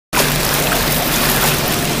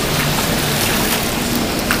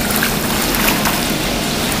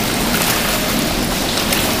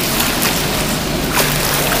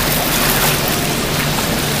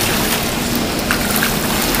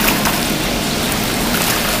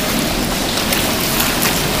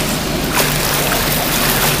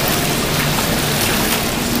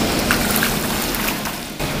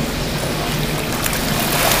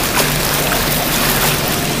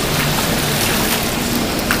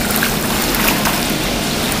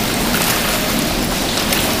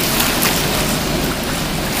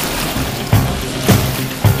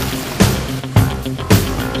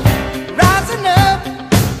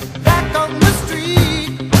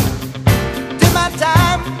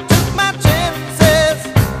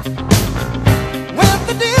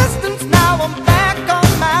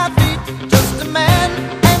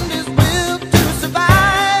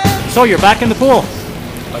So you're back in the pool.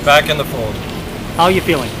 I'm back in the fold. How are you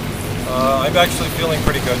feeling? I'm actually feeling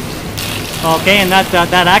pretty good. Okay, and that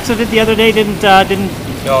accident the other day didn't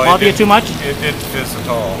No, bother you too much? It didn't fizz at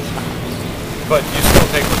all. But you still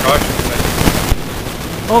take precautions.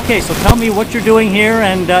 Okay, so tell me what you're doing here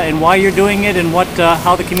and why you're doing it and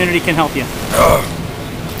how the community can help you.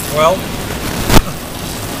 Well,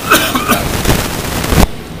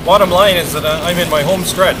 bottom line is that I'm in my home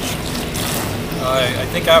stretch. I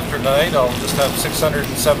think after tonight I'll just have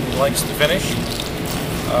 670 lengths to finish.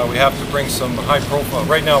 We have to bring some high profile.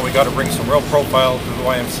 Right now we got to bring some real profile to the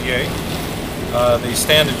YMCA. They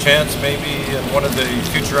stand a chance maybe in one of the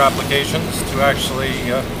future applications to actually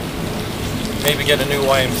maybe get a new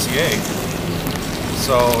YMCA.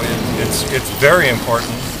 So it's very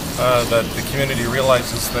important that the community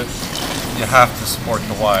realizes that you have to support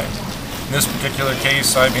the Y. In this particular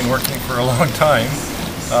case, I've been working for a long time,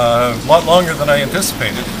 a lot longer than I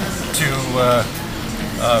anticipated,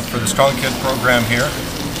 for the Strong Kid program here.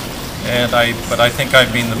 But I think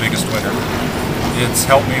I've been the biggest winner. It's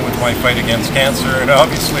helped me with my fight against cancer, and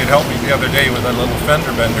obviously it helped me the other day with a little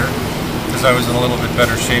fender bender, because I was in a little bit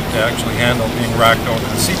better shape to actually handle being racked over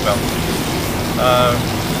the seatbelt.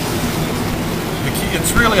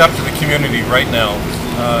 It's really up to the community right now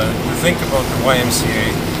to think about the YMCA.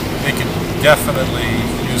 They could definitely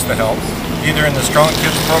use the help, either in the Strong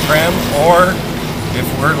Kids program, or if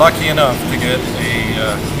we're lucky enough to get a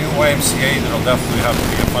new YMCA, there'll definitely have to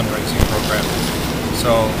be a fundraising program.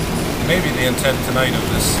 So maybe the intent tonight of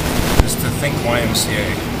this is to think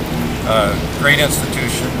YMCA. Great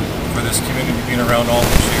institution for this community, being around all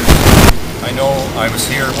these years. I know I was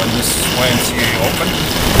here when this YMCA opened.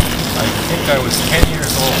 I think I was 10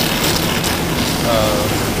 years old,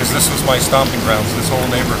 because this was my stomping grounds, this whole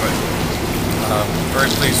neighborhood. Very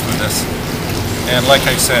pleased with this. And like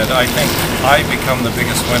I said, I think I become the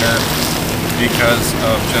biggest winner because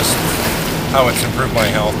of just how it's improved my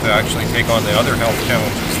health to actually take on the other health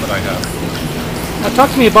challenges that I have. Now talk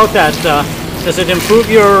to me about that. Does it improve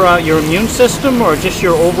your immune system or just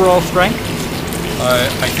your overall strength?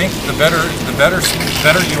 I think the better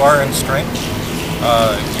you are in strength,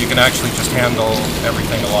 you can actually just handle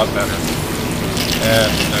everything a lot better,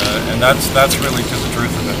 and that's really to the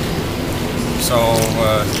truth of it. So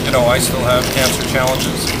I still have cancer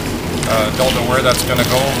challenges. Don't know where that's going to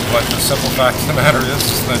go, but the simple fact of the matter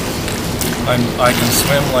is that I can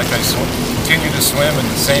swim like I continue to swim in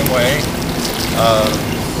the same way,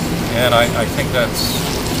 and I think that's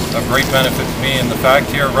a great benefit to me. And the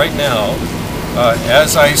fact here right now,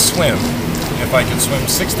 as I swim, if I can swim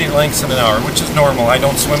 60 lengths in an hour, which is normal, I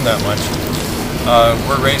don't swim that much,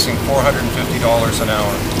 we're raising $450 an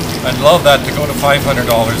hour. I'd love that to go to $500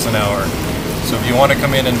 an hour. So if you want to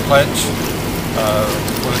come in and pledge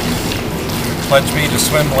me to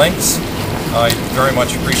swim lengths, I very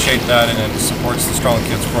much appreciate that, and it supports the Strong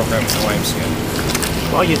Kids program at the YMCA.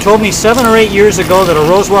 Well, you told me 7 or 8 years ago that a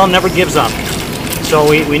Rowswell never gives up. So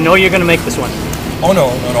we know you're going to make this one. Oh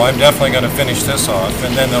no, I'm definitely going to finish this off,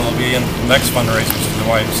 and then it'll be in the next fundraisers for the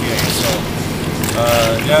YMCA.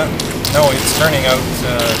 So it's turning out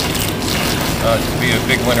to be a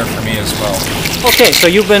big winner for me as well. Okay, so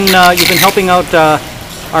you've been helping out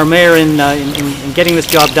our mayor in getting this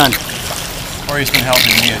job done. Or he's been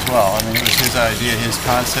helping me as well. I mean, it was his idea, his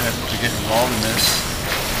concept to get involved in this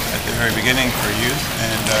at the very beginning for youth,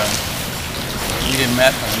 and we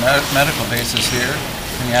met on a medical basis here,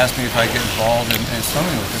 and he asked me if I'd get involved in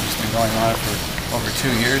swimming with him. It's been going on for over 2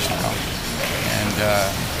 years now, and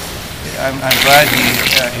I'm glad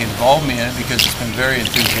he involved me in it, because it's been very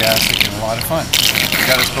enthusiastic and a lot of fun. It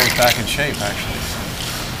got us both back in shape, actually.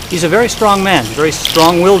 He's a very strong man, very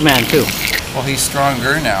strong-willed man too. Well, he's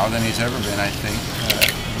stronger now than he's ever been, I think.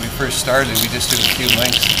 When we first started, we just did a few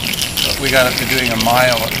lengths, but we got up to doing a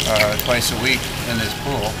mile twice a week in his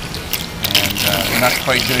pool, and we're not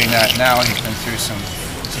quite doing that now. He's been through some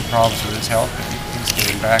problems with his health, but he's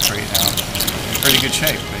getting back right now in pretty good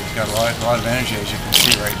shape. But he's got a lot of energy, as you can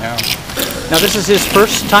see right now. Now, this is his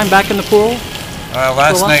first time back in the pool?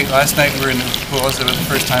 Last night we were in the pool. It was the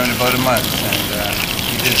first time in about a month, and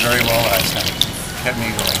he did very well last night. Kept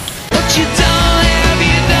me going.